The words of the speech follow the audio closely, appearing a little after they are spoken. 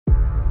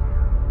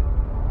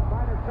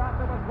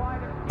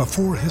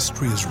Before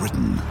history is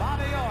written,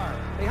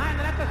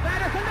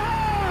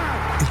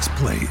 it's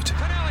played.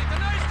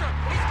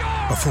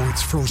 Before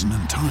it's frozen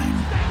in time,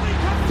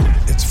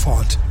 it's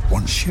fought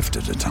one shift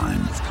at a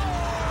time.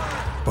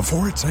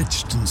 Before it's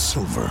etched in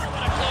silver,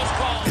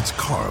 it's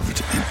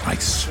carved in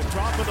ice.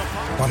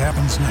 What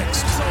happens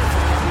next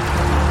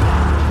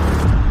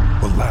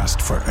will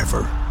last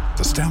forever.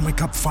 The Stanley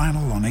Cup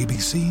Final on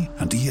ABC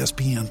and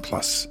ESPN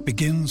Plus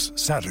begins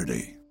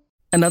Saturday.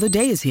 Another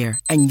day is here,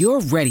 and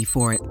you're ready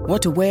for it.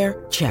 What to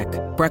wear? Check.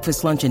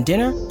 Breakfast, lunch, and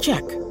dinner?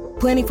 Check.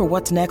 Planning for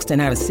what's next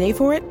and how to save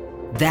for it?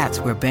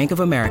 That's where Bank of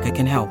America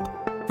can help.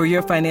 For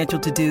your financial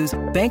to-dos,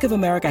 Bank of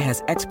America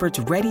has experts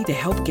ready to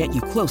help get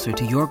you closer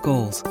to your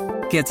goals.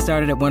 Get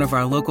started at one of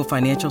our local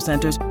financial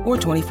centers or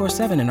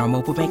 24/7 in our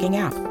mobile banking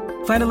app.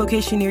 Find a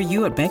location near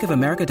you at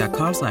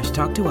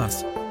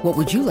bankofamerica.com/talktous. What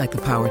would you like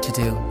the power to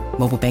do?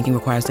 Mobile banking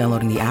requires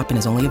downloading the app and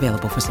is only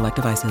available for select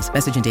devices.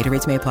 Message and data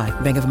rates may apply.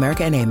 Bank of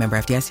America N.A., member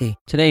FDIC.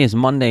 Today is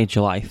Monday,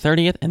 July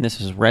 30th, and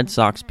this is Red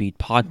Sox Beat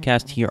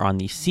Podcast here on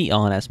the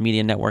CLNS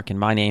Media Network, and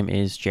my name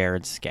is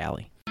Jared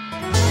Scally.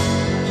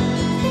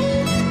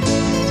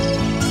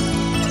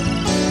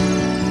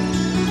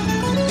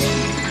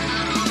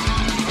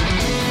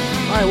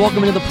 All right,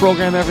 welcome into the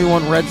program,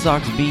 everyone. Red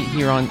Sox Beat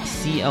here on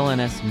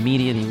CLNS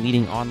Media, the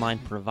leading online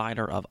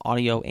provider of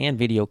audio and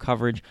video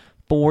coverage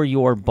for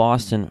your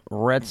Boston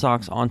Red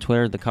Sox. On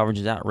Twitter, the coverage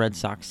is at Red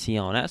Sox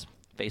CLNS,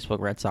 Facebook,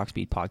 Red Sox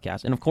Beat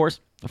Podcast. And of course,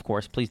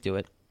 please do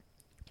it.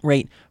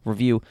 Rate,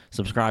 review,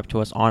 subscribe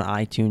to us on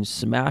iTunes.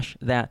 Smash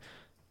that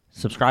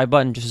subscribe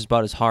button just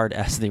about as hard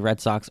as the Red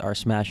Sox are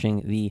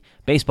smashing the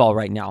baseball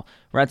right now.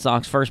 Red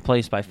Sox first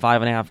place by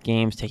 5.5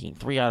 games, taking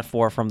 3 out of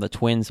 4 from the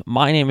Twins.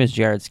 My name is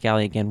Jared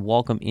Scally. Again,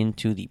 welcome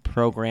into the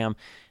program.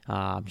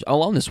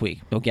 Alone this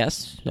week. No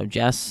guests, no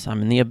Jess.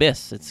 I'm in the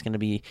abyss. It's going to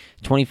be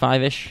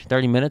 25-ish,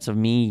 30 minutes of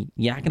me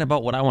yakking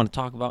about what I want to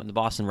talk about in the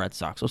Boston Red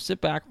Sox. So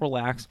sit back,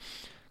 relax,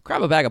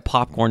 grab a bag of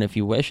popcorn if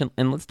you wish,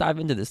 and let's dive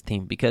into this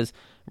team because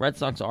Red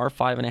Sox are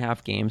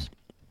 5.5 games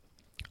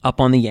up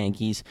on the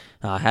Yankees.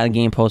 Had a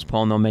game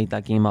postponed. They'll make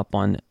that game up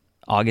on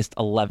August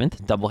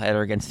 11th,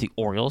 doubleheader against the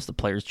Orioles. The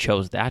players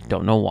chose that.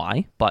 Don't know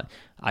why, but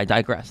I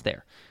digress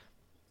there.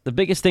 The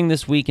biggest thing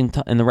this week in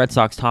the Red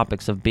Sox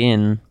topics have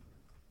been,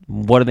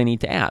 what do they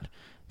need to add?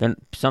 Then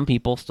some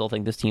people still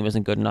think this team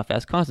isn't good enough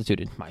as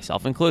constituted,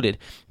 myself included.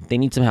 They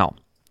need some help.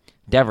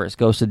 Devers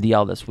goes to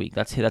DL this week.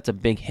 That's a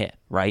big hit,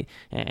 right?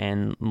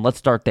 And let's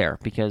start there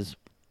because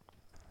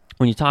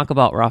when you talk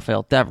about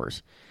Rafael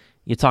Devers,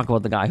 you talk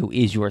about the guy who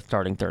is your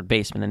starting third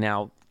baseman, and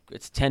now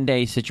it's a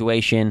 10-day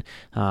situation.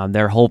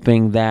 They're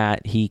hoping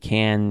that he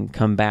can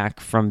come back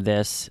from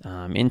this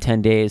in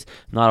 10 days.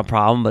 Not a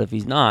problem, but if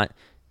he's not,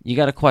 you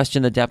got to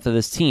question the depth of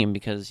this team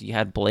because you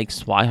had Blake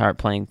Swihart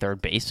playing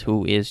third base,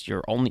 who is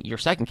your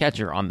second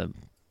catcher on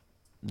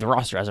the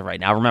roster as of right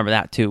now. Remember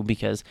that too,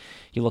 because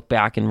you look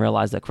back and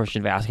realize that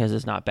Christian Vasquez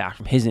is not back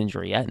from his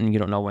injury yet, and you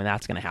don't know when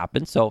that's going to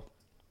happen. So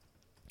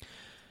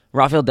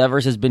Rafael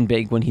Devers has been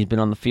big when he's been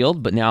on the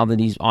field, but now that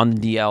he's on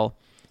the DL,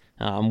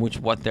 which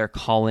what they're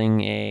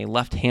calling a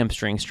left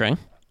hamstring strain,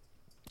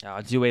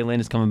 Zue Lin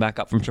is coming back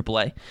up from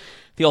AAA,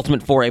 the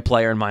ultimate 4A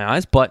player in my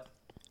eyes, but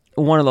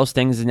one of those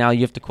things is now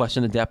you have to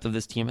question the depth of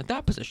this team at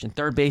that position.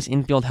 Third base,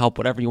 infield help,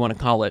 whatever you want to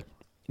call it.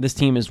 This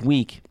team is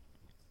weak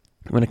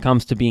when it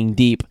comes to being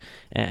deep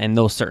and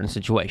those certain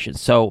situations.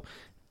 So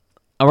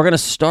we're going to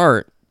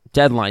start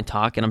deadline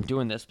talk, and I'm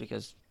doing this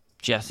because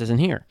Jess isn't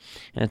here,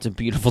 and it's a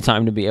beautiful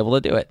time to be able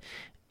to do it.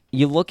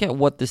 You look at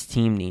what this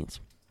team needs.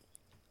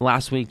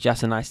 Last week,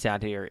 Jess and I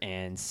sat here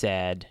and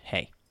said,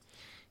 hey,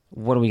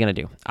 what are we going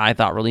to do? I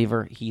thought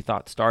reliever, he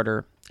thought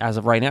starter. As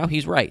of right now,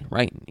 he's right?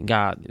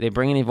 They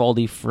bring in Nathan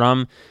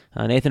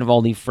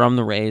Eovaldi from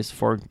the Rays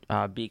for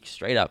Beeks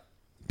straight up.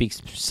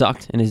 Beeks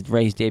sucked in his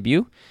Rays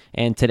debut,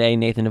 and today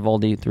Nathan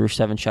Eovaldi threw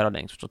 7 shutout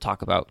innings, which we'll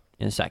talk about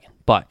in a second.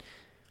 But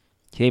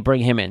they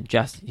bring him in.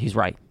 Jess, he's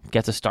right.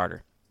 Gets a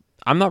starter.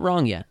 I'm not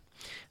wrong yet.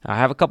 I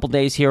have a couple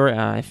days here.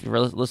 If you're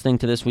listening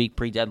to this week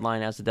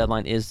pre-deadline, as the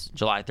deadline is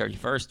July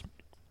 31st,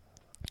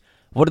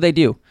 what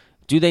do?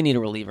 Do they need a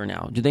reliever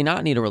now? Do they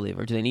not need a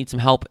reliever? Do they need some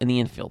help in the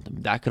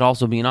infield? That could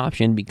also be an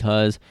option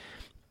because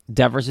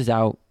Devers is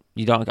out.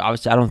 I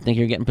don't think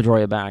you're getting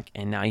Pedroia back,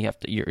 and now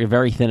you're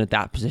very thin at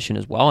that position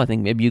as well. I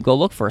think maybe you go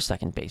look for a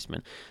second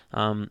baseman.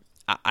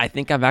 I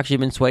think I've actually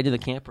been swayed to the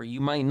camp where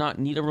you might not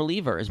need a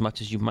reliever as much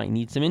as you might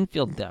need some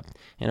infield depth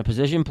and a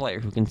position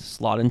player who can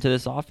slot into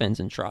this offense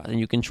and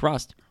you can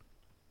trust.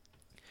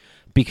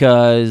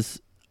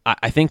 Because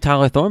I think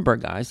Tyler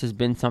Thornburg, guys, has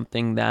been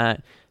something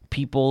that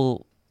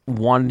people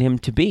wanted him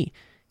to be.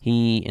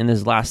 He, in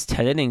his last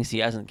 10 innings, he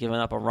hasn't given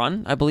up a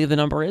run, I believe the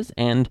number is,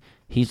 and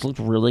he's looked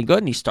really good,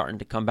 and he's starting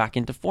to come back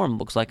into form.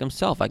 Looks like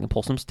himself. I can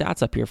pull some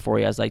stats up here for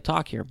you as I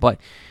talk here, but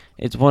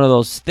it's one of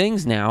those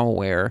things now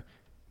where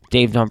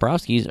Dave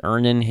Dombrowski's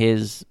earning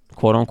his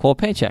quote-unquote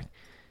paycheck.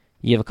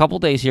 You have a couple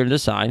days here to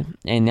decide,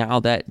 and now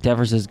that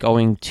Devers is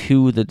going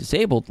to the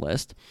disabled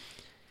list,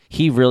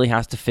 he really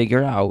has to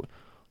figure out,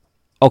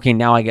 okay,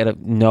 now I got to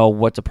know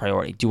what's a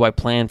priority. Do I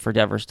plan for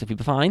Devers to be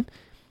fine?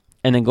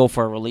 and then go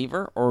for a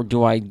reliever, or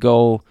do I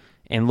go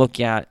and look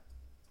at,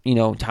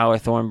 Tyler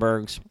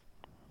Thornburg's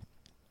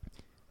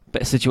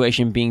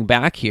situation being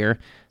back here,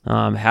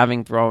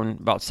 having thrown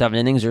about 7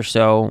 innings or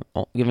so,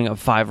 giving up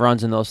 5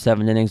 runs in those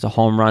 7 innings, a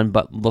home run,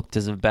 but looked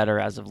as of better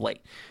as of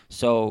late.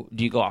 So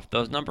do you go off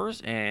those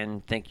numbers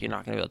and think you're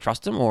not going to be able to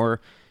trust him,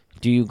 or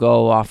do you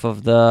go off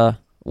of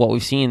what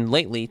we've seen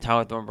lately,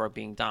 Tyler Thornburg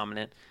being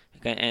dominant,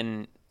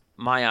 and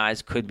my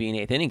eyes could be an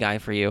 8th inning guy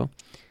for you,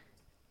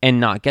 and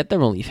not get the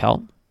relief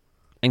help,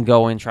 and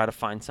go and try to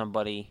find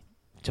somebody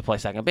to play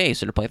second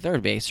base or to play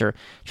third base, or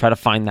try to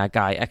find that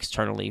guy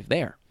externally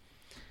there?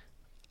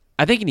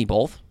 I think you need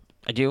both.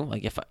 I do.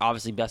 Like, if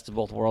obviously best of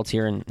both worlds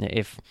here, and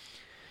if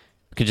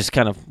you could just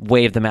kind of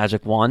wave the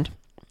magic wand,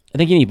 I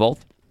think you need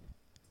both.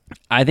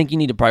 I think you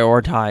need to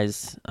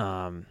prioritize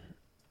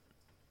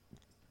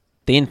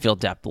the infield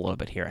depth a little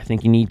bit here. I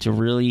think you need to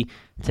really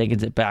take a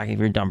step back if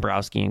you're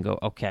Dombrowski and go,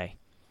 okay,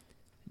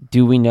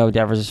 do we know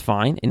Devers is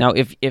fine? And now,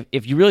 if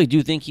you really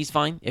do think he's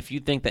fine, if you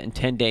think that in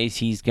 10 days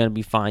he's going to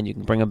be fine, you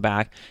can bring him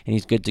back and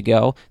he's good to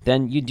go,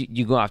 then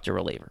you go after a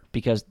reliever,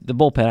 because the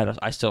bullpen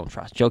I still don't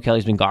trust. Joe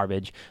Kelly's been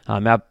garbage.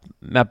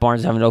 Matt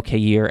Barnes is having an okay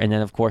year, and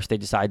then of course they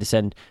decide to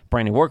send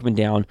Brandon Workman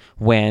down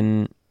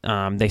when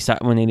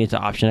they need to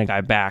option a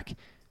guy back.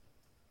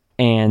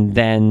 And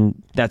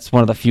then that's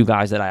one of the few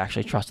guys that I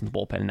actually trust in the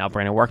bullpen. And now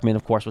Brandon Workman,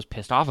 of course, was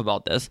pissed off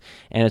about this,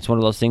 and it's one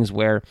of those things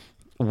where,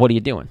 what are you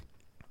doing?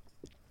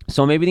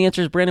 So maybe the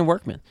answer is Brandon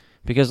Workman.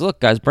 Because look,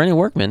 guys, Brandon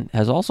Workman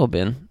has also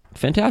been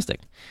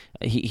fantastic.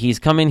 He's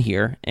come in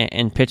here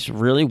and pitched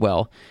really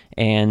well.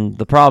 And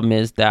the problem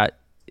is that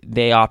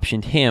they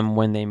optioned him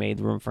when they made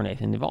room for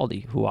Nathan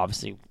Eovaldi, who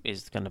obviously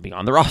is going to be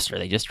on the roster.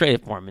 They just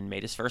traded for him and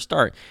made his first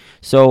start.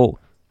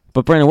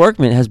 But Brandon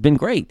Workman has been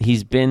great.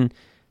 He's been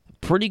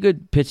pretty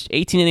good, pitched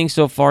 18 innings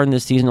so far in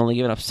this season, only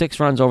given up 6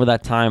 runs over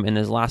that time. In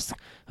his last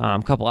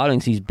couple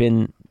outings, he's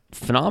been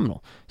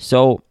phenomenal.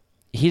 So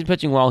he's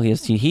pitching well. He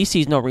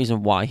sees no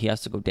reason why he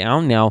has to go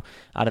down. Now,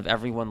 out of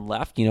everyone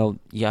left, you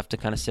have to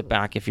kind of sit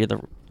back if you're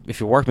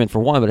Workman for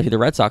one, but if you're the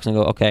Red Sox, and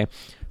go, okay,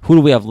 who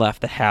do we have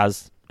left that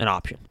has an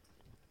option?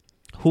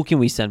 Who can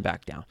we send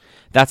back down?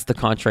 That's the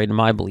contrary to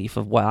my belief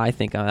of what I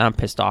think. I'm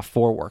pissed off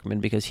for Workman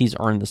because he's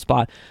earned the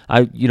spot.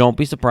 You don't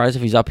be surprised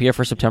if he's up here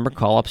for September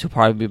call-ups. He'll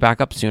probably be back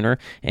up sooner.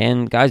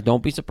 And guys,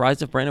 don't be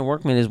surprised if Brandon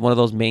Workman is one of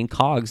those main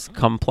cogs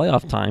come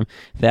playoff time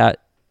that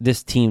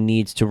this team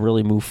needs to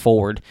really move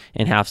forward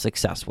and have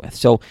success with.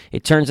 So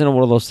it turns into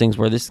one of those things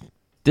where this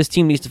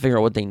team needs to figure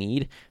out what they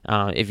need.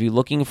 If you're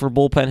looking for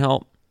bullpen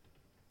help,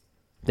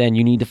 then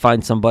you need to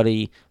find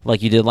somebody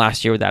like you did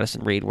last year with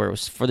Addison Reed, where it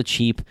was for the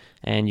cheap,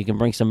 and you can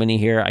bring somebody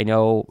here. I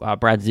know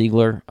Brad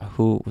Ziegler,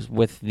 who was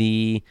with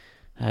I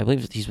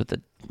believe he's with the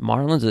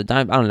Marlins or the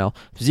Diamondbacks. I don't know.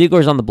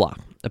 Ziegler's on the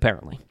block,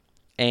 apparently.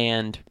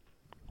 And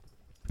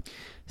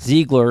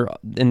Ziegler,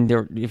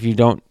 if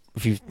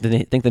you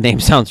think the name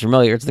sounds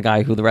familiar, it's the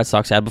guy who the Red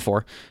Sox had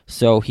before.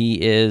 So he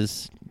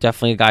is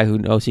definitely a guy who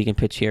knows he can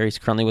pitch here. He's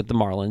currently with the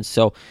Marlins.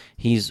 So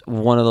he's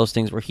one of those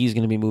things where he's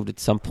going to be moved at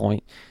some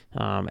point.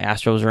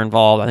 Astros are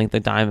involved. I think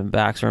the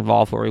Diamondbacks are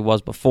involved where he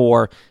was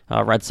before.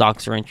 Red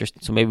Sox are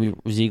interested. So maybe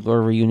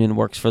Ziegler reunion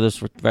works for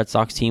this Red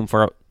Sox team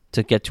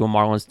to get to a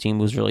Marlins team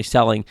who's really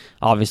selling,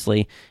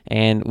 obviously,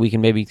 and we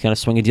can maybe kind of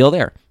swing a deal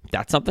there.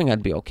 That's something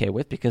I'd be okay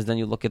with, because then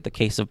you look at the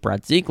case of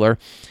Brad Ziegler,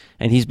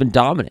 and he's been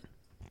dominant.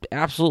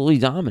 Absolutely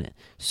dominant.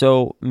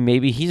 So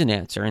maybe he's an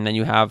answer. And then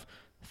you have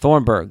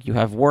Thornburg. You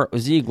have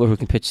Ziegler, who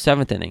can pitch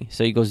 7th inning.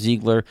 So you go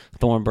Ziegler,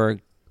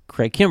 Thornburg,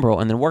 Craig Kimbrell,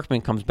 and then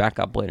Workman comes back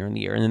up later in the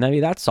year. And then maybe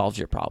that solves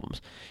your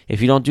problems.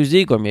 If you don't do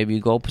Ziegler, maybe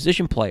you go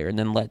position player and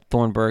then let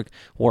Thornburg,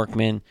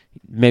 Workman,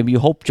 maybe you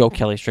hope Joe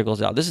Kelly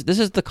struggles out. This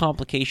is the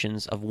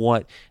complications of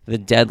what the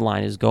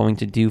deadline is going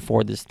to do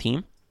for this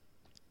team.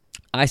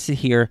 I sit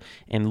here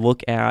and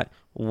look at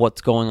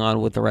what's going on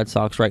with the Red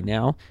Sox right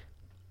now.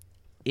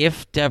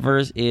 If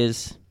Devers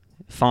is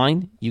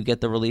fine, you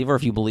get the reliever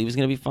if you believe he's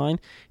going to be fine.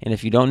 And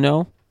if you don't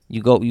know,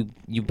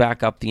 you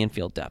back up the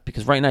infield depth,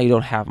 because right now you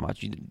don't have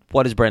much.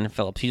 What is Brandon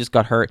Phillips? He just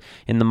got hurt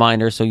in the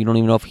minors, so you don't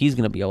even know if he's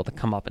going to be able to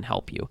come up and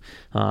help you.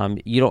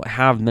 You don't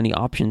have many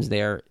options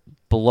there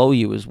below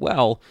you as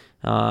well.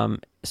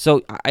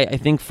 So I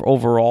think for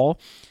overall,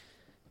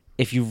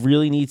 if you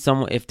really need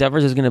someone, if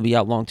Devers is going to be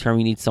out long-term,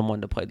 you need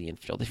someone to play the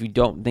infield. If you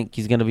don't think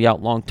he's going to be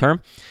out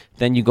long-term,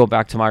 then you go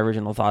back to my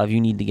original thought of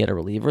you need to get a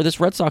reliever. This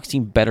Red Sox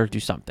team better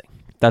do something.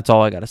 That's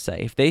all I got to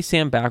say. If they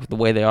stand back the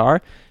way they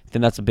are,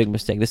 then that's a big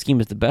mistake. This team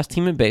is the best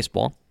team in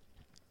baseball.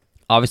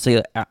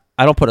 Obviously, I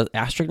don't put an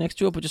asterisk next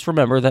to it, but just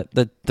remember that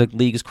the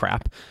league is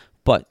crap.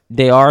 But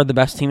they are the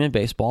best team in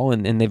baseball,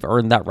 and they've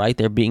earned that right.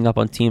 They're beating up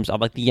on teams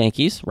like the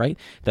Yankees, right,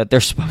 that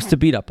they're supposed to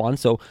beat up on.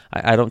 So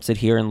I don't sit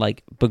here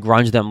and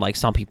begrudge them like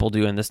some people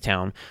do in this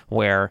town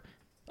where,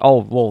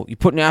 oh, well, you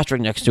put an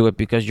asterisk next to it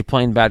because you're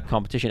playing bad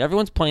competition.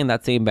 Everyone's playing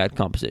that same bad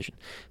competition.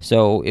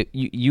 So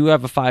you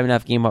have a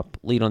 5.5 game up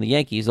lead on the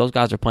Yankees. Those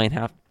guys are playing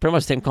pretty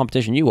much the same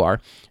competition you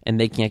are, and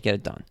they can't get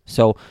it done.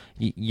 So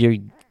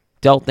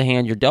dealt the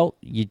hand you're dealt.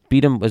 You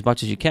beat them as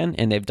much as you can,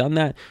 and they've done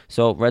that.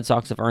 So Red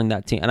Sox have earned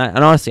that team. And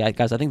honestly,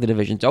 guys, I think the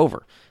division's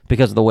over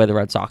because of the way the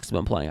Red Sox have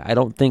been playing. I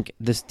don't think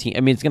this team,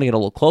 it's going to get a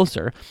little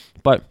closer,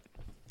 but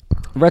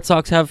Red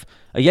Sox have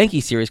a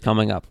Yankee series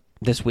coming up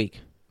this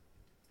week.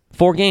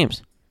 4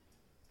 games.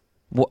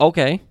 Well,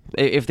 okay,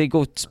 if they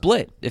go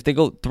split, if they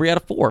go 3 out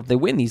of 4, if they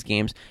win these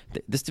games,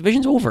 this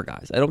division's over,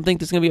 guys. I don't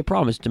think this is going to be a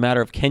problem. It's just a matter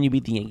of, can you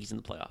beat the Yankees in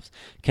the playoffs?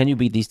 Can you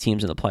beat these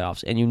teams in the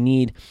playoffs? And you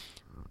need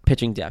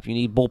pitching depth. You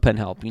need bullpen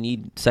help. You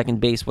need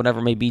second base,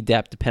 whatever may be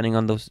depth, depending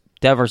on the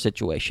Devers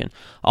situation.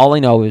 All I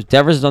know is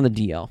Devers is on the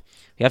DL.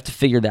 You have to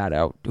figure that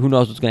out. Who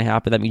knows what's going to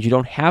happen? That means you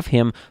don't have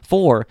him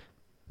for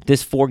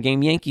this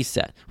 4-game Yankees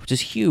set, which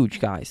is huge,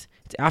 guys.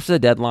 It's after the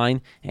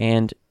deadline,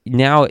 and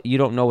now you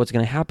don't know what's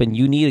going to happen.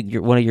 You need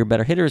one of your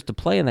better hitters to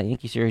play in that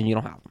Yankee series, and you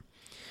don't have them.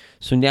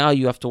 So now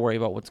you have to worry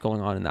about what's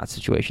going on in that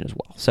situation as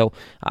well. So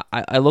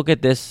I look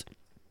at this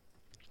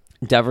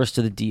Devers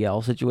to the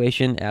DL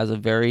situation as a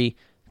very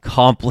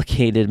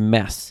complicated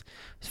mess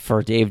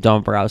for Dave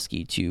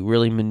Dombrowski to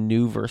really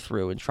maneuver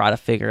through and try to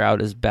figure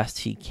out as best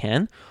he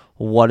can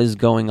what is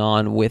going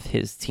on with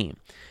his team.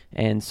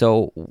 And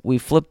so we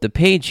flip the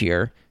page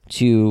here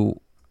to,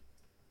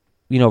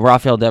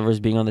 Rafael Devers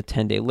being on the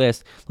 10-day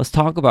list. Let's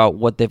talk about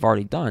what they've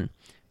already done.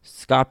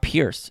 Scott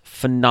Pierce,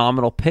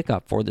 phenomenal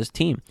pickup for this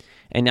team.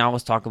 And now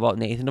let's talk about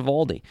Nathan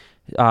Eovaldi.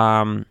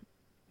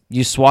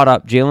 You swat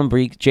up Jalen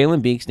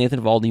Beeks,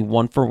 Nathan Eovaldi,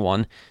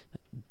 1-for-1.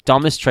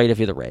 Dumbest trade if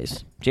you're the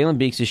Rays. Jalen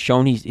Beeks has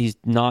shown he's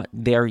not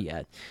there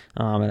yet.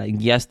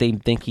 And yes, they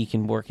think he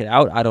can work it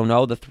out. I don't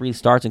know. The 3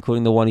 starts,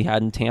 including the one he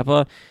had in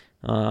Tampa,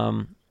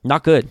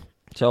 not good.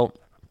 So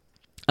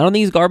I don't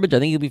think he's garbage. I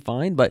think he'll be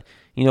fine. But,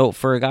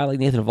 for a guy like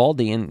Nathan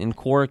Eovaldi, and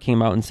Cora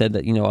came out and said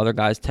that, other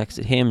guys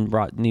texted him,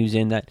 brought news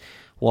in that,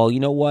 well, you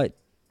know what?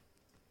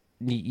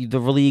 The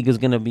league is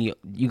going to be,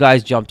 you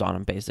guys jumped on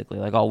him basically.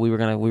 Like, we were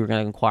going to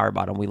inquire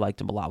about him. We liked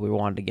him a lot. We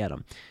wanted to get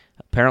him.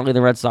 Apparently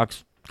the Red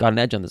Sox got an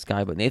edge on this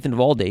guy, but Nathan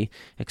Eovaldi,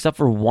 except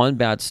for one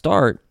bad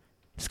start,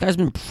 this guy's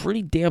been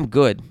pretty damn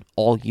good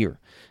all year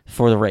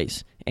for the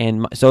Rays.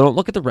 And so don't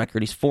look at the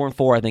record. He's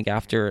 4-4, I think,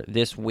 after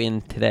this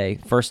win today.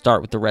 First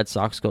start with the Red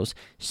Sox goes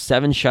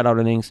 7 shutout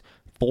innings,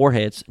 4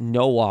 hits,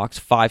 no walks,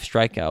 5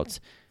 strikeouts.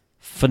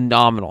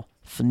 Phenomenal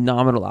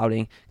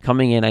outing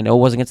coming in. I know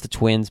it was against the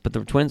Twins, but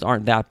the Twins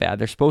aren't that bad.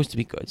 They're supposed to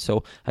be good.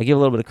 So I give a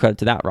little bit of credit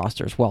to that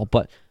roster as well.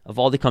 But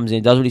Eovaldi comes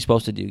in, does what he's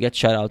supposed to do, gets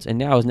shutouts, and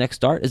now his next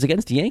start is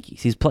against the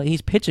Yankees. He's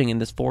pitching in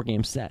this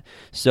 4-game set.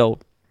 So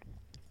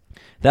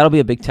that'll be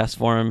a big test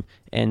for him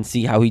and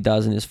see how he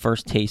does in his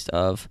first taste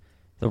of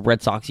the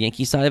Red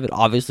Sox-Yankees side of it.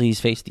 Obviously,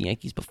 he's faced the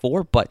Yankees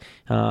before, but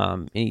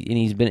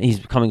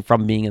he's coming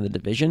from being in the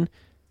division.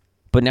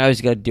 But now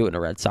he's got to do it in a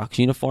Red Sox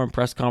uniform.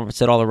 Press conference,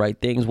 said all the right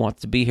things,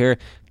 wants to be here.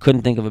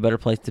 Couldn't think of a better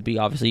place to be.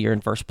 Obviously, you're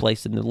in first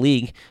place in the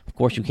league. Of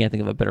course, you can't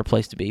think of a better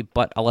place to be,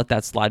 but I'll let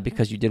that slide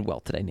because you did well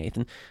today,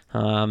 Nathan.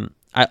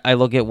 I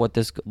look at what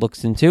this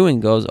looks into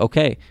and goes,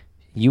 okay,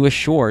 you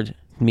assured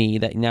me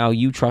that now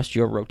you trust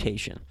your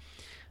rotation.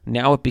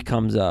 Now it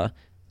becomes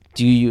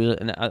do you use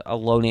a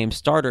low-name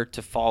starter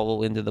to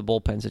follow into the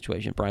bullpen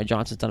situation? Brian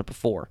Johnson's done it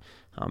before.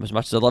 As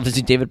much as I'd love to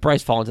see David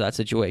Price fall into that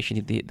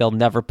situation, they'll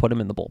never put him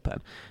in the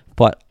bullpen.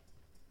 But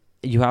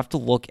you have to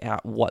look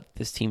at what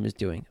this team is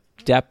doing.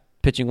 Depth,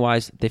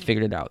 pitching-wise, they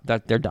figured it out.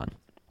 They're done.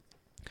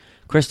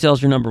 Chris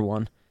Sale's your number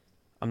 1.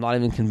 I'm not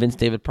even convinced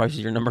David Price is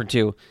your number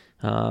 2.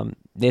 Nathan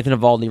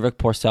Eovaldi, Rick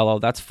Porcello,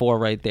 that's 4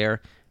 right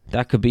there.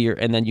 That could be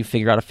and then you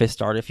figure out a 5th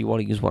starter if you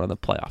want to use one in the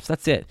playoffs.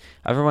 That's it.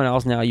 Everyone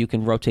else now, you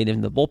can rotate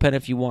into the bullpen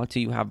if you want to.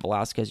 You have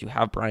Velasquez, you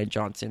have Brian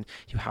Johnson,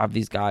 you have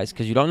these guys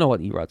because you don't know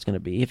what Erod's going to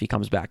be if he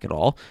comes back at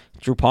all.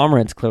 Drew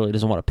Pomeranz clearly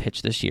doesn't want to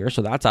pitch this year,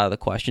 so that's out of the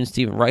question.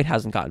 Stephen Wright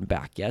hasn't gotten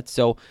back yet,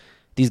 so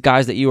these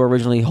guys that you were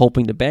originally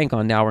hoping to bank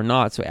on now are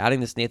not. So adding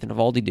this Nathan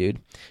Eovaldi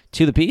dude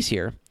to the piece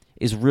here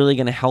is really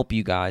going to help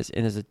you guys,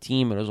 and as a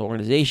team and as an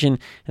organization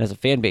and as a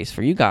fan base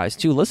for you guys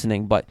too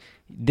listening. But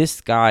this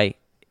guy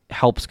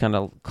helps kind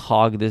of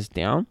cog this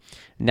down.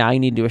 Now you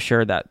need to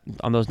assure that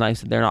on those nights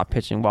that they're not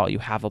pitching well, you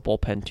have a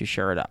bullpen to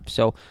shore it up.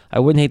 So I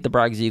wouldn't hate the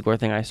Bragg Ziegler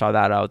thing. I saw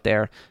that out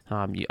there.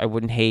 I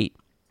wouldn't hate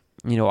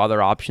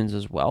other options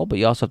as well, but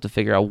you also have to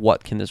figure out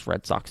what can this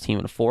Red Sox team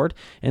afford,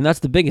 and that's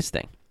the biggest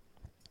thing.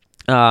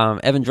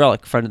 Evan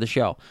Drellick, friend of the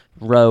show,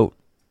 wrote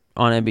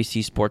on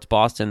NBC Sports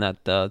Boston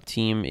that the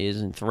team is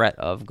in threat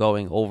of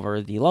going over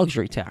the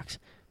luxury tax.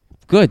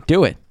 Good,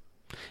 do it.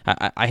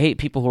 I hate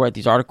people who write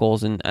these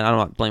articles, and I'm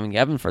not blaming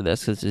Evan for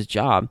this because it's his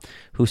job,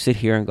 who sit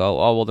here and go,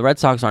 oh, well, the Red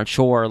Sox aren't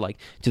sure. Like,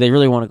 do they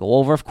really want to go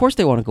over? Of course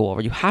they want to go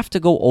over. You have to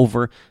go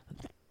over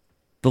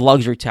the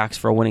luxury tax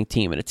for a winning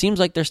team. And it seems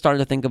like they're starting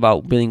to think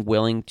about being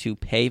willing to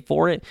pay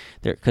for it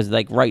because,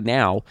 like, right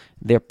now,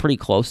 they're pretty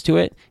close to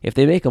it. If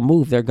they make a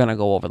move, they're going to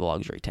go over the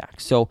luxury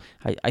tax. So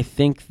I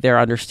think they're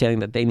understanding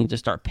that they need to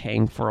start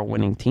paying for a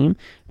winning team,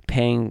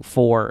 paying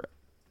for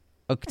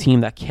a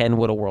team that can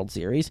win a World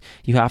Series,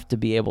 you have to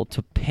be able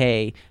to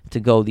pay to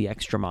go the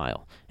extra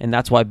mile. And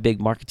that's why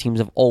big market teams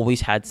have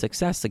always had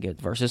success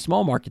against versus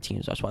small market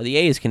teams. That's why the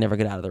A's can never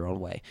get out of their own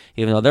way.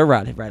 Even though they're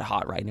red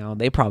hot right now,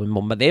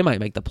 they might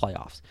make the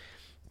playoffs.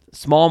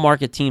 Small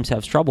market teams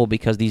have trouble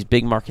because these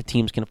big market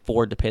teams can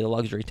afford to pay the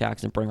luxury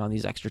tax and bring on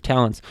these extra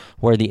talents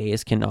where the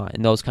A's cannot,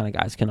 and those kind of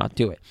guys cannot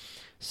do it.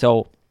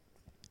 So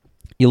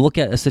you look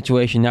at a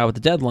situation now with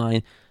the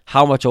deadline,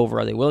 how much over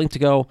are they willing to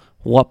go?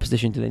 What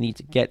position do they need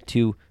to get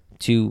to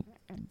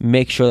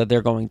make sure that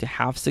they're going to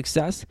have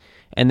success?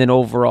 And then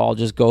overall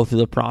just go through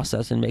the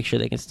process and make sure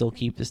they can still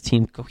keep this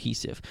team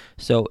cohesive.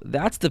 So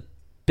that's the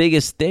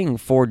biggest thing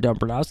for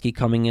Dombrowski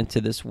coming into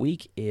this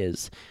week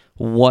is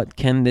what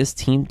can this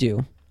team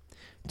do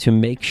to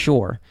make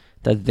sure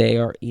that they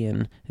are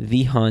in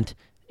the hunt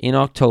in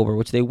October,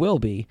 which they will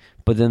be,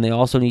 but then they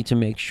also need to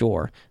make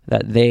sure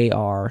that they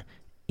are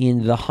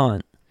in the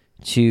hunt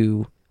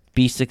to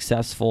be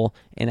successful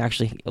and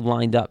actually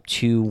lined up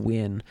to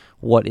win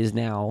what is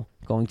now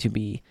going to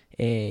be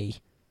a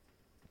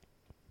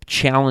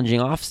challenging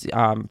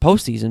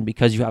postseason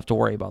because you have to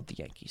worry about the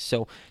Yankees.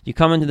 So you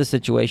come into the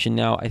situation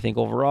now, I think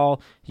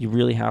overall, you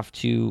really have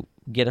to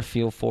get a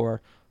feel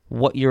for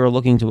what you're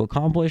looking to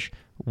accomplish,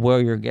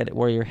 where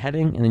you're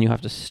heading, and then you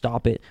have to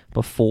stop it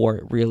before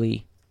it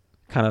really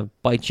kind of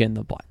bites you in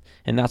the butt.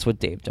 And that's what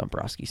Dave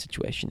Dombrowski's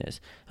situation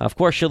is. Of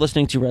course, you're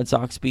listening to Red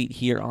Sox Beat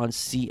here on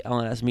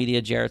CLNS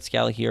Media. Jared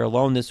Scally here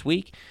alone this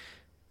week.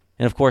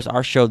 And of course,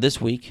 our show this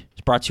week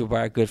is brought to you by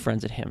our good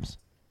friends at Hims.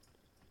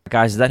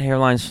 Guys, that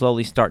hairline's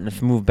slowly starting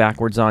to move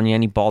backwards on you.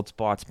 Any bald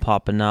spots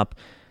popping up.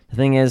 The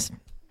thing is,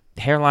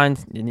 hair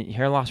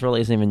loss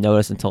really isn't even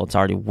noticed until it's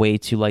already way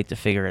too late to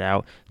figure it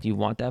out. Do you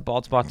want that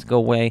bald spot to go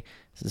away?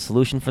 So the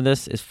solution for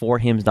this is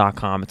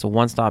forhims.com. It's a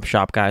one-stop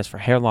shop, guys, for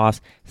hair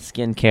loss,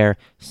 skincare,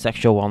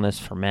 sexual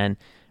wellness for men.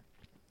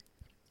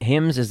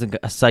 Hims is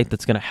a site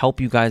that's going to help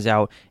you guys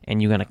out,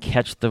 and you're going to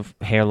catch the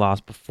hair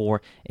loss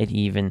before it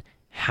even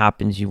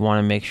happens. You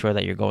want to make sure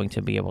that you're going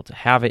to be able to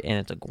have it, and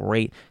it's a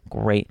great,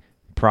 great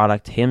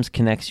product. Hims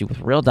connects you with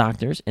real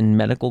doctors and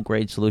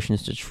medical-grade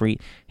solutions to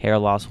treat hair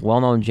loss,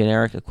 well-known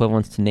generic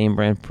equivalents to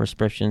name-brand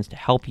prescriptions to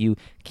help you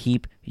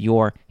keep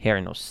your hair.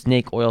 No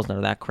snake oils, none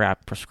of that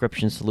crap.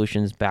 Prescription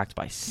solutions backed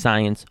by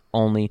science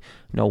only.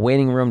 No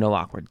waiting room, no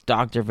awkward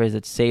doctor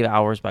visits. Save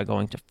hours by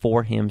going to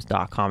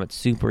forhims.com. It's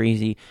super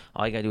easy.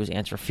 All you got to do is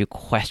answer a few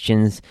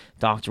questions.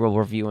 Doctor will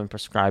review and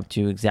prescribe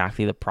to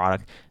exactly the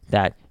product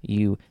that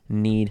you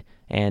need.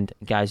 And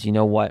guys, you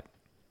know what?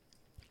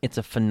 It's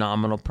a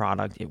phenomenal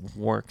product. It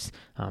works.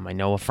 I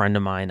know a friend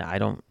of mine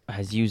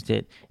has used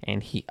it,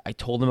 and I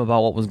told him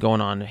about what was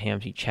going on to him.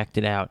 He checked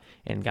it out,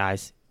 and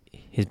guys,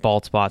 his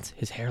bald spots,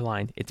 his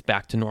hairline, it's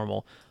back to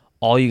normal.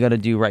 All you got to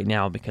do right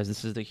now, because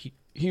this is the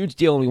huge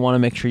deal, and we want to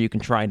make sure you can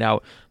try it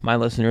out. My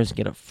listeners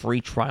get a free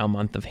trial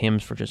month of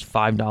Hims for just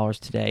 $5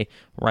 today,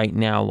 right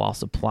now, while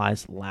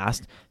supplies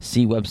last.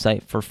 See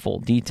website for full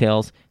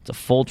details. It's a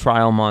full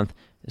trial month.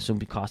 This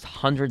would cost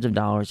hundreds of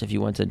dollars if you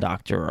went to a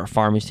doctor or a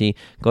pharmacy.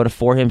 Go to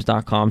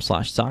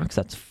forhims.com/socks.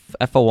 That's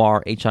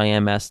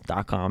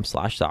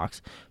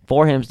forhims.com/socks.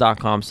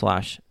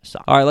 Forhims.com/socks.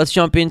 All right, let's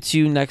jump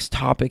into next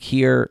topic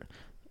here.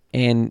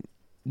 And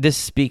this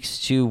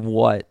speaks to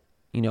what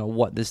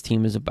this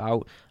team is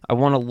about. I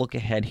want to look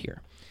ahead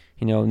here.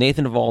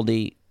 Nathan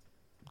Eovaldi,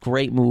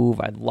 great move.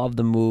 I love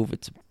the move.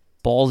 It's a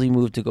ballsy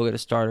move to go get a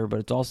starter, but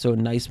it's also a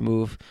nice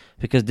move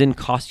because it didn't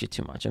cost you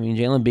too much. I mean,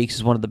 Jalen Beeks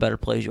is one of the better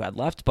players you had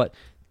left, but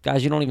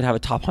guys, you don't even have a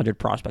top 100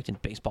 prospect in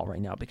baseball right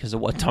now because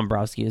of what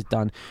Dombrowski has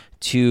done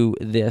to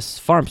this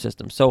farm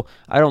system. So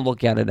I don't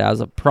look at it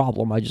as a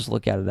problem. I just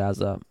look at it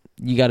as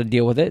you got to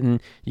deal with it, and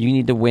you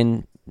need to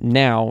win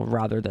now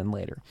rather than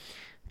later.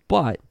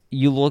 But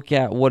you look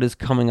at what is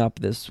coming up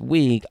this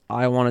week,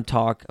 I want to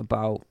talk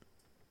about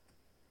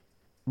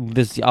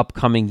this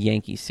upcoming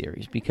Yankee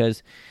series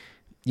because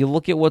you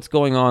look at what's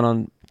going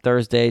on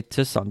Thursday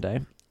to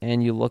Sunday,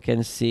 and you look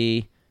and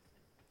see,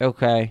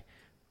 okay,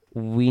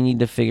 we need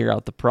to figure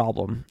out the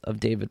problem of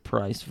David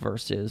Price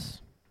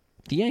versus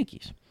the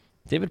Yankees.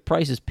 David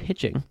Price is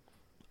pitching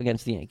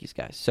against the Yankees,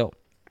 guys. So,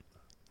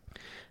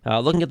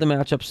 looking at the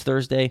matchups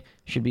Thursday,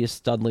 should be a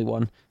studly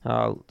one.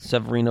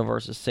 Severino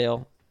versus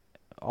Sale.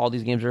 All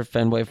these games are at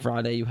Fenway.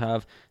 Friday, you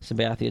have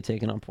Sabathia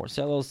taking on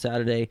Porcello.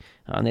 Saturday,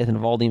 Nathan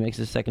Eovaldi makes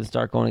his second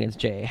start going against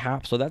J.A.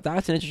 Happ. So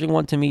that's an interesting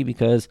one to me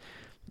because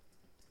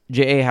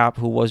J.A. Happ,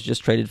 who was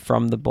just traded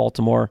from the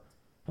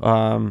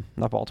from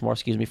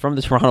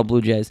the Toronto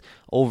Blue Jays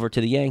over to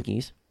the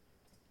Yankees,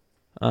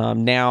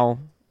 now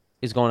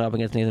is going up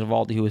against Nathan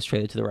Eovaldi, who was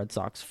traded to the Red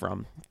Sox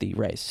from the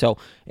Rays. So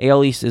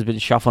AL East has been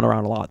shuffling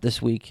around a lot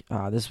this week,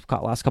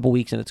 last couple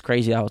weeks, and it's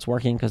crazy how it's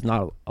working because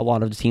not a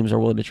lot of the teams are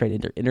willing to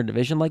trade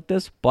interdivision like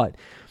this. But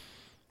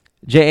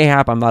J.A.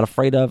 Happ, I'm not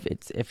afraid of.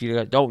 If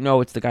you don't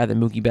know, it's the guy that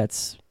Mookie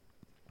Betts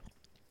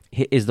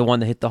is the one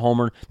that hit the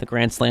homer, the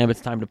grand slam.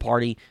 It's time to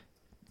party.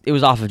 It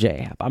was off of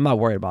J.A. Happ. I'm not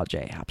worried about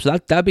J.A. Happ. So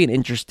that'd be an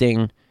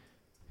interesting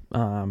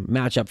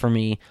matchup for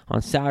me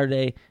on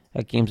Saturday.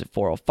 That game's at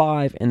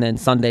 4:05, and then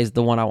Sunday's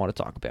the one I want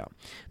to talk about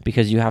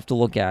because you have to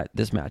look at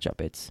this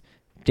matchup. It's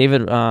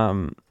David.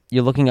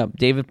 You're looking up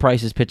David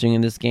Price is pitching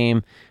in this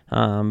game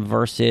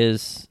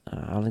versus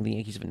I don't think the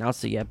Yankees have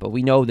announced it yet, but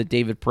we know that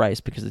David Price,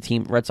 because the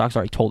team Red Sox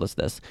already told us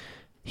this,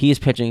 he is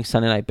pitching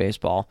Sunday Night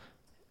Baseball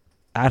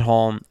at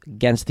home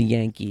against the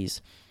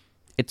Yankees.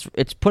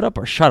 It's put up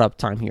or shut up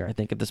time here, I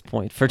think, at this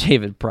point for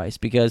David Price,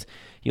 because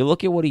you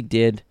look at what he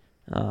did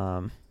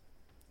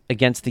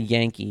against the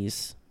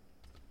Yankees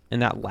in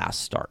that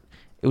last start.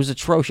 It was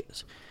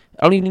atrocious.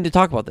 I don't even need to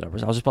talk about the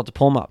numbers. I was just about to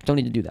pull them up. Don't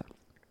need to do that.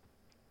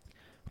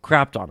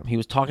 Crapped on him. He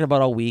was talking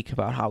about all week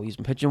about how he's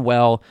been pitching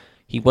well.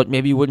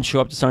 Maybe he wouldn't show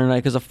up to Sunday night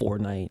because of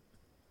Fortnite.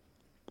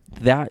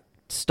 That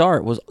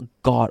start was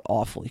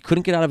god-awful. He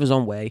couldn't get out of his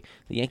own way.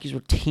 The Yankees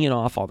were teeing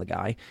off on the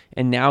guy,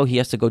 and now he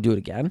has to go do it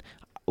again.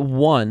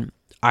 One,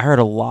 I've heard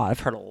a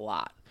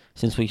lot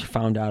since we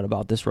found out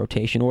about this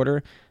rotation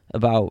order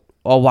about,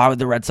 why would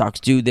the Red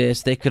Sox do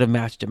this? They could have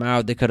matched him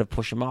out. They could have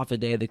pushed him off a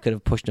day. They could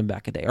have pushed him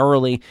back a day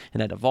early,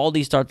 and had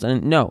Eovaldi starts.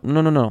 And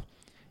no.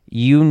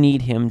 You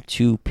need him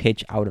to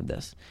pitch out of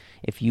this.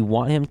 If you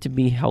want him to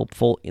be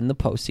helpful in the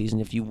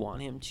postseason, if you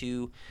want him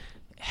to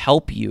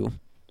help you,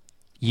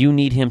 you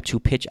need him to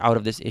pitch out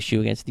of this issue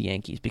against the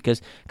Yankees.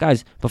 Because,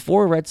 guys,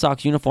 before a Red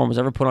Sox uniform was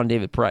ever put on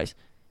David Price,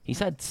 he's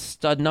had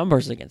stud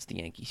numbers against the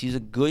Yankees. He's a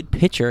good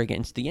pitcher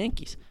against the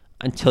Yankees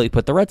until he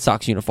put the Red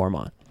Sox uniform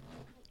on.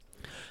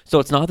 So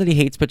it's not that he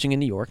hates pitching in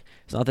New York.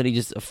 It's not that he's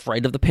just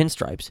afraid of the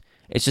pinstripes.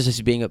 It's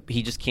just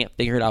he just can't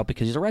figure it out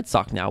because he's a Red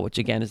Sox now, which,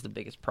 again, is the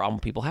biggest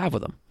problem people have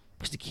with him.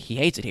 He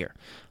hates it here.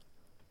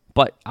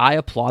 But I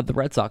applaud the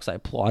Red Sox. I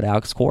applaud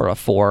Alex Cora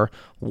for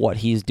what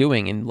he's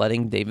doing and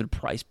letting David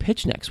Price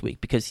pitch next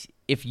week. Because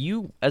if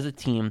you, as a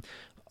team,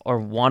 or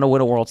want to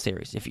win a World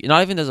Series, if you,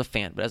 not even as a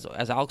fan, but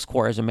as Alex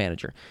Cora, as a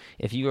manager,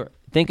 if you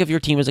think of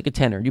your team as a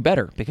contender, you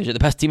better, because you're the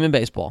best team in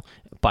baseball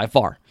by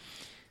far.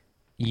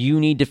 You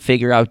need to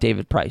figure out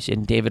David Price,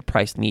 and David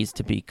Price needs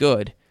to be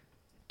good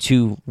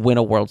to win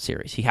a World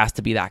Series. He has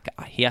to be that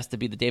guy. He has to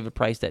be the David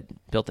Price that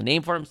built a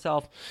name for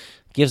himself,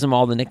 gives him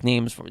all the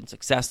nicknames for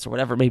success or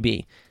whatever it may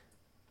be.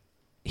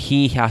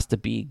 He has to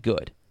be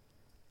good.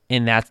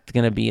 And that's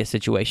going to be a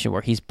situation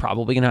where he's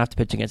probably going to have to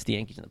pitch against the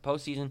Yankees in the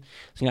postseason.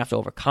 He's going to have to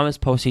overcome his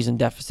postseason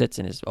deficits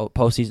and his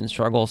postseason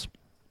struggles.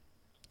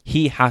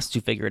 He has to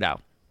figure it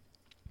out.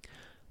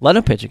 Let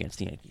him pitch against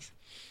the Yankees.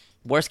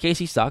 Worst case,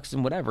 he sucks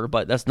and whatever,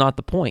 but that's not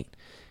the point.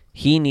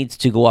 He needs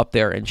to go up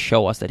there and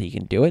show us that he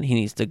can do it. He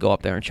needs to go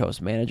up there and show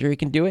his manager he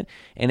can do it.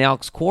 And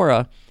Alex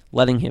Cora,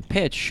 letting him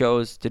pitch,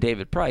 shows to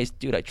David Price,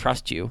 dude, I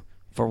trust you.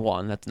 For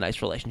one, that's a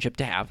nice relationship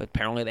to have.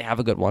 Apparently, they have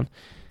a good one.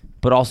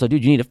 But also,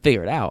 dude, you need to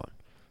figure it out.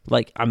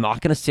 Like, I'm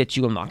not going to sit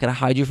you. I'm not going to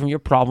hide you from your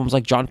problems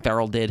like John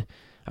Farrell did.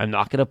 I'm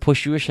not going to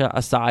push you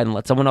aside and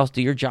let someone else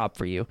do your job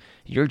for you.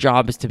 Your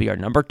job is to be our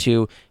number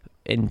two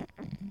and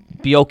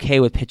be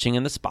okay with pitching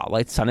in the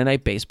spotlight Sunday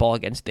Night Baseball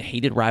against the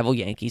hated rival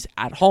Yankees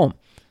at home.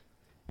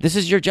 This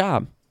is your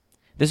job.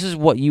 This is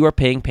what you are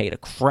paid a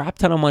crap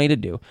ton of money to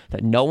do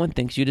that no one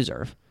thinks you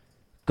deserve.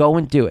 Go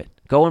and do it.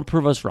 Go and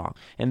prove us wrong.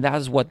 And that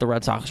is what the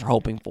Red Sox are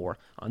hoping for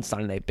on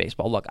Sunday Night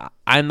Baseball. Look,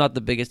 I'm not the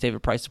biggest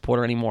David Price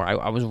supporter anymore.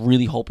 I was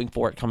really hoping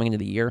for it coming into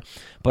the year.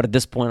 But at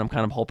this point, I'm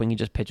kind of hoping he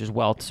just pitches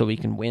well so he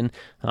can win.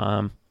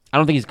 I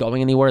don't think he's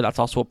going anywhere. That's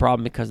also a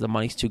problem because the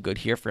money's too good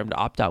here for him to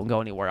opt out and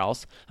go anywhere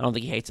else. I don't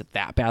think he hates it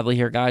that badly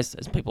here, guys.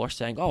 As people are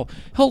saying,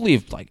 he'll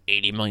leave like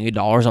 $80 million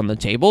on the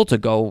table to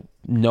go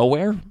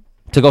nowhere.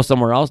 To go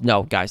somewhere else?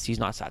 No, guys, he's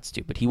not that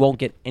stupid. He won't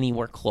get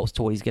anywhere close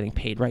to what he's getting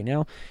paid right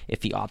now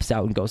if he opts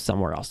out and goes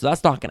somewhere else. So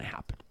that's not going to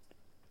happen.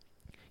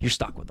 You're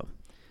stuck with him.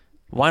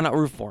 Why not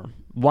root for him?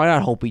 Why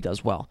not hope he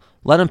does well?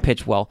 Let him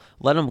pitch well.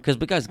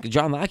 Because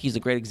John Lackey is a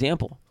great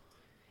example.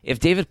 If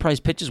David Price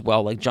pitches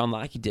well like John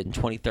Lackey did in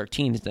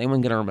 2013, is anyone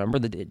going to remember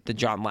the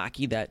John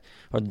Lackey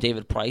or the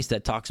David Price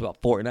that talks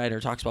about Fortnite or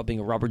talks about being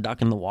a rubber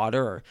duck in the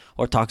water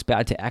or talks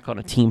bad to Eck on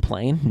a team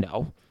plane?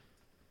 No.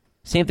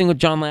 Same thing with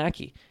John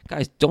Lackey.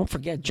 Guys, don't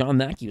forget John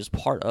Lackey was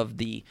part of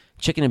the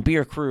chicken and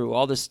beer crew,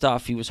 all this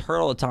stuff. He was hurt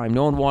all the time.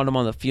 No one wanted him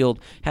on the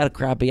field, had a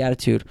crappy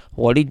attitude.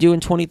 What did he do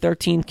in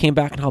 2013? Came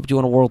back and helped you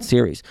win a World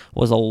Series.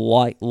 Was a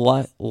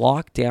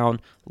lockdown,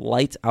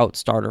 lights-out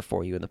starter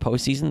for you in the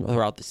postseason,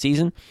 throughout the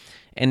season.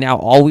 And now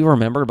all we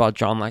remember about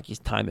John Lackey's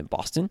time in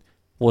Boston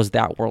was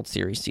that World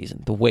Series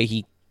season. The way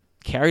he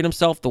carried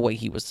himself, the way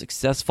he was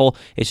successful,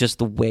 it's just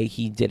the way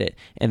he did it.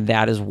 And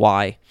that is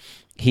why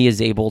he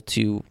is able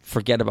to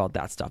forget about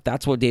that stuff.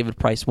 That's what David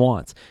Price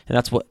wants. And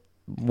that's what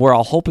we're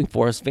all hoping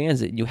for as fans,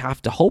 that you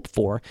have to hope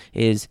for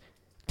is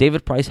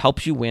David Price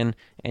helps you win,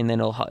 and then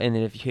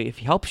if he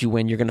helps you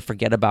win, you're going to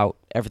forget about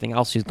everything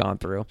else he's gone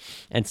through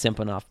and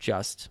simple enough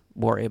just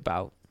worry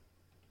about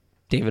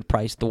David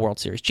Price, the World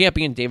Series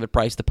champion, David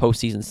Price, the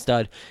postseason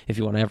stud, if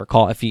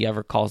he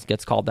ever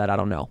gets called that, I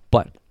don't know.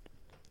 But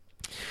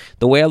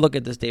the way I look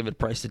at this David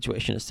Price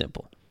situation is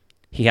simple.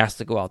 He has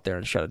to go out there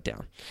and shut it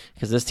down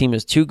because this team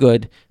is too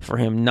good for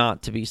him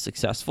not to be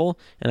successful.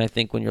 And I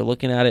think when you're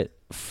looking at it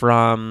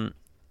from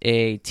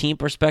a team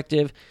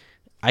perspective,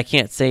 I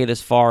can't say it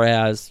as far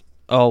as,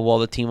 oh, well,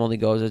 the team only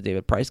goes as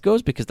David Price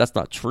goes, because that's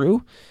not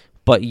true.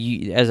 But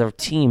as a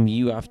team,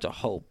 you have to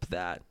hope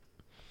that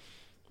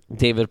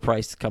David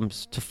Price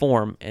comes to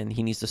form, and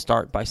he needs to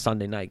start by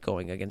Sunday night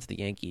going against the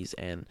Yankees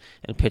and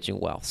pitching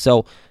well.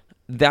 So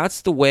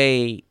that's the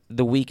way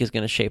the week is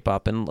going to shape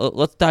up. And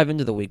let's dive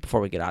into the week before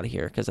we get out of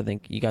here, because I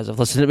think you guys have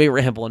listened to me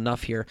ramble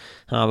enough here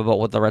about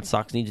what the Red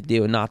Sox need to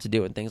do and not to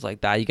do and things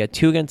like that. You got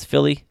 2 against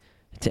Philly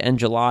to end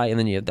July, and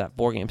then you have that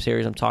 4-game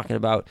series I'm talking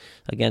about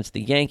against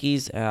the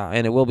Yankees,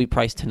 and it will be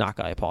Price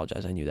Tanaka. I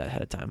apologize, I knew that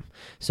ahead of time.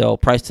 So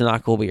Price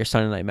Tanaka will be your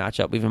Sunday night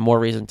matchup. Even more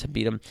reason to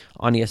beat him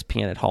on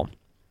ESPN at home.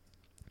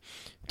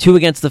 2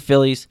 against the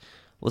Phillies.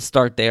 Let's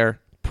start there.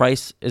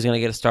 Price is going to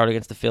get a start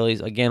against the Phillies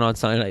again on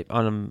Sunday night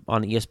on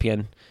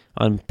ESPN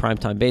on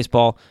Primetime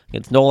Baseball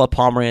against Nola.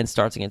 Pomeranz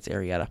starts against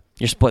Arrieta.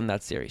 You're splitting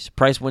that series.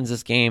 Price wins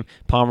this game.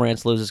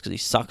 Pomeranz loses because he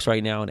sucks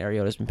right now, and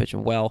Arrieta's been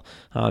pitching well.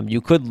 You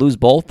could lose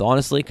both,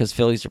 honestly, because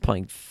Phillies are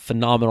playing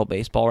phenomenal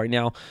baseball right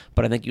now,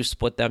 but I think you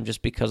split them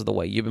just because of the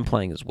way you've been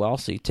playing as well.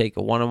 So you take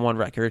a 1-1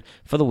 record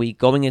for the week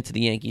going into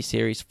the Yankee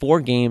series. 4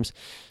 games.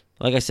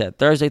 Like I said,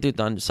 Thursday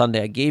through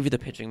Sunday, I gave you the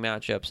pitching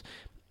matchups.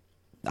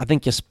 I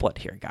think you split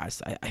here,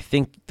 guys. I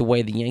think the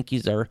way the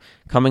Yankees are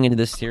coming into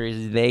this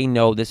series, they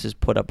know this is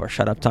put up or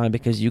shut up time,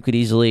 because you could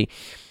easily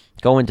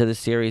go into the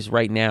series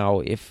right now.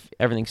 If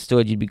everything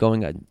stood, you'd be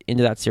going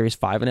into that series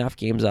 5.5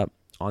 games up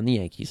on the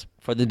Yankees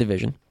for the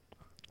division.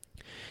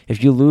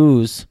 If you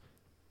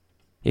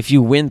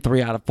win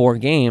 3 out of 4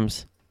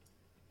 games,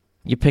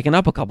 you're picking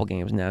up a couple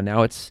games now.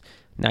 Now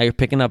you're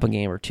picking up a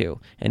game or 2,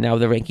 and now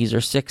the Yankees are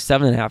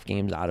 7.5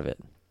 games out of it.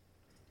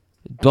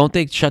 Don't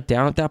they shut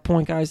down at that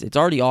point, guys? It's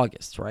already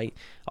August, right?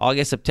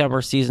 August,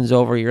 September, season's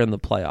over, you're in the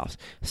playoffs.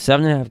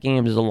 7.5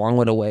 games is a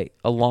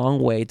long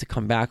way to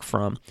come back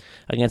from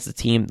against a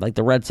team like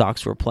the Red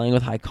Sox, who are playing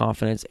with high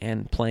confidence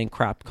and playing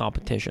crap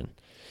competition.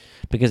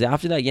 Because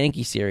after that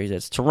Yankee series,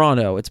 it's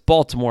Toronto, it's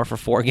Baltimore for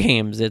 4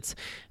 games. It's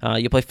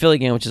you play Philly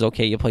again, which is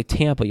okay. You play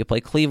Tampa, you play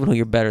Cleveland, who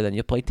you're better than.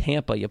 You play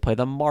Tampa, you play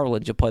the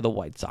Marlins, you play the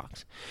White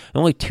Sox. The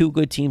only 2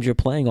 good teams you're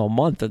playing all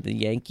month are the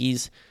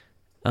Yankees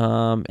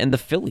and the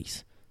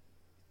Phillies.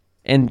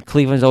 And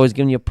Cleveland's always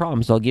giving you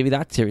problems, so I'll give you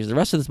that series. The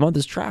rest of this month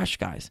is trash,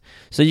 guys.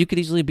 So you could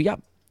easily be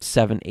up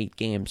 7-8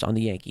 games on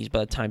the Yankees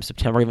by the time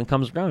September even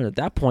comes around. At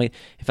that point,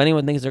 if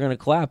anyone thinks they're going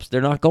to collapse, they're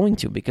not going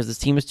to, because this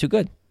team is too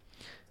good.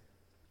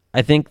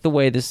 I think the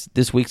way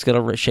this week's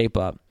going to shape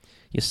up,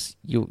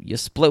 you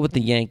split with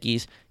the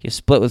Yankees, you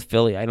split with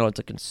Philly. I know it's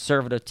a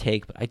conservative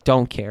take, but I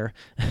don't care.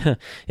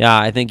 Yeah,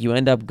 I think you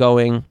end up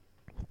going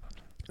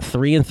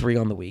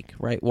 3-3 on the week,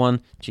 right?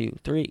 1, 2,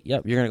 3.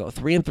 Yep, you're gonna go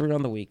 3-3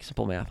 on the week.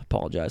 Simple math.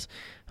 Apologize.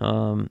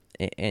 And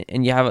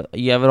you have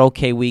an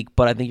okay week,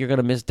 but I think you're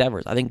gonna miss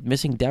Devers. I think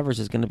missing Devers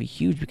is gonna be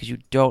huge, because you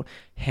don't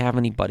have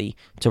anybody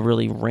to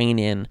really rein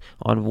in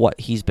on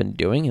what he's been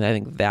doing, and I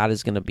think that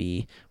is gonna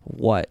be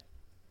what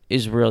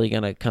is really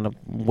gonna kind of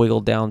wiggle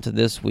down to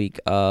this week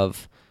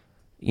of,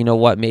 you know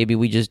what, maybe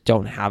we just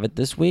don't have it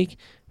this week,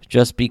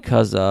 just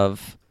because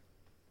of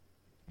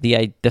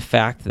the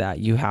fact that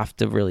you have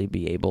to really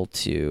be able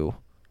to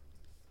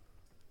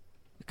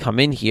come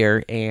in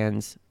here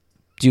and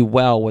do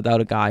well without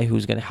a guy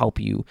who's going to help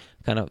you,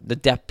 kind of the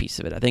depth piece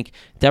of it. I think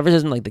Devers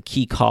isn't like the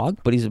key cog,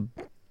 but he's a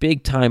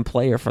big-time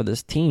player for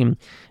this team,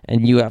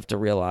 and you have to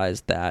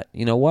realize that,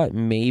 you know what,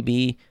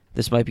 maybe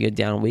this might be a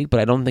down week, but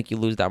I don't think you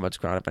lose that much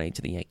ground if any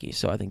to the Yankees.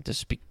 So I think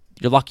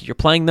you're lucky you're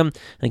playing them.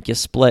 I think you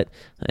split,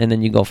 and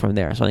then you go from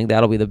there. So I think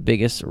that'll be the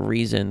biggest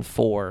reason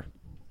for,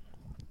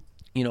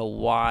 you know,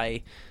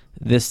 why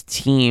this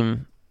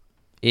team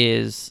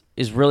is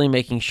really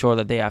making sure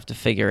that they have to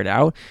figure it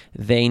out.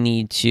 They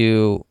need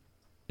to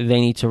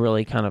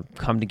really kind of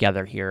come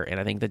together here, and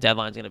I think the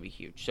deadline's going to be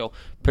huge. So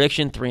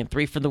prediction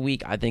 3-3 for the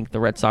week. I think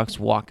the Red Sox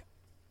walk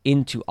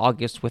into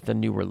August with a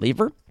new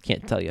reliever.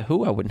 Can't tell you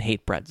who. I wouldn't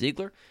hate Brad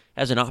Ziegler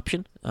as an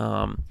option,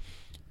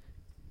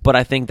 but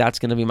I think that's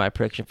going to be my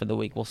prediction for the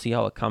week. We'll see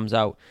how it comes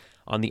out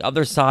on the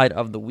other side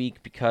of the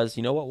week, because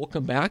you know what, we'll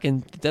come back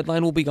and the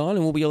deadline will be gone,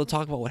 and we'll be able to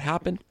talk about what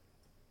happened,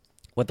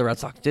 what the Red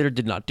Sox did or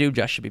did not do.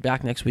 Jess should be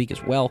back next week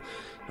as well,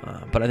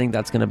 but I think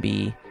that's going to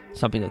be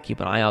something to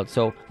keep an eye out.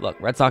 So, look,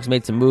 Red Sox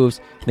made some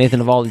moves.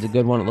 Nathan Eovaldi's a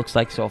good one, it looks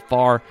like, so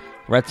far.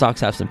 Red Sox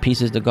have some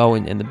pieces to go,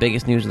 and the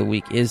biggest news of the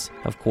week is,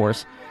 of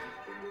course,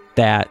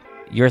 that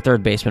your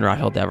third baseman,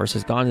 Rafael Devers,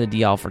 has gone to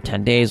the DL for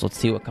 10 days. Let's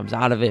see what comes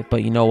out of it,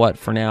 but you know what?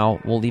 For now,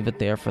 we'll leave it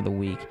there for the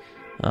week.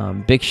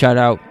 Big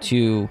shout-out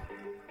to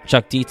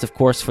Chuck Dietz, of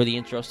course, for the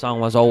intro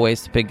song. As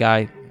always, the big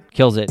guy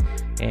kills it.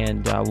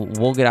 And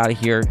we'll get out of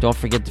here. Don't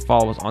forget to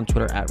follow us on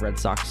Twitter at Red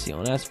Sox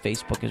CLNS.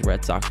 Facebook is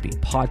Red Sox Beat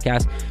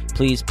Podcast.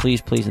 Please,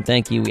 please, please, and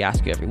thank you. We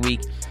ask you every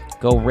week.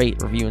 Go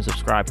rate, review, and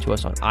subscribe to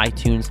us on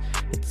iTunes.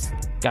 It's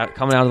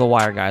coming out of the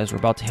wire, guys. We're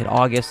about to hit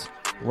August.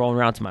 Rolling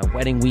around to my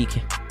wedding week.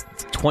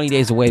 It's 20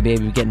 days away,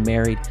 baby. We're getting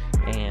married.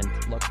 And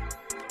look,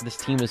 this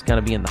team is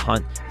going to be in the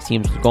hunt. This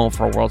team's going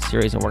for a World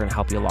Series, and we're going to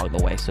help you along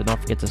the way. So don't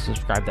forget to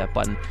subscribe to that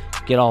button.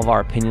 Get all of our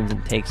opinions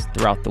and takes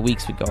throughout the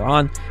weeks we go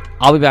on.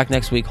 I'll be back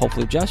next week,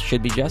 hopefully with Jess.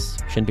 Should be Jess.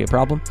 Shouldn't be a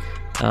problem.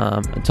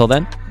 Until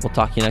then, we'll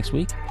talk to you next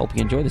week. Hope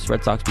you enjoy this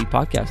Red Sox Beat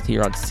podcast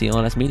here on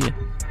CLNS Media.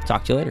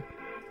 Talk to you later.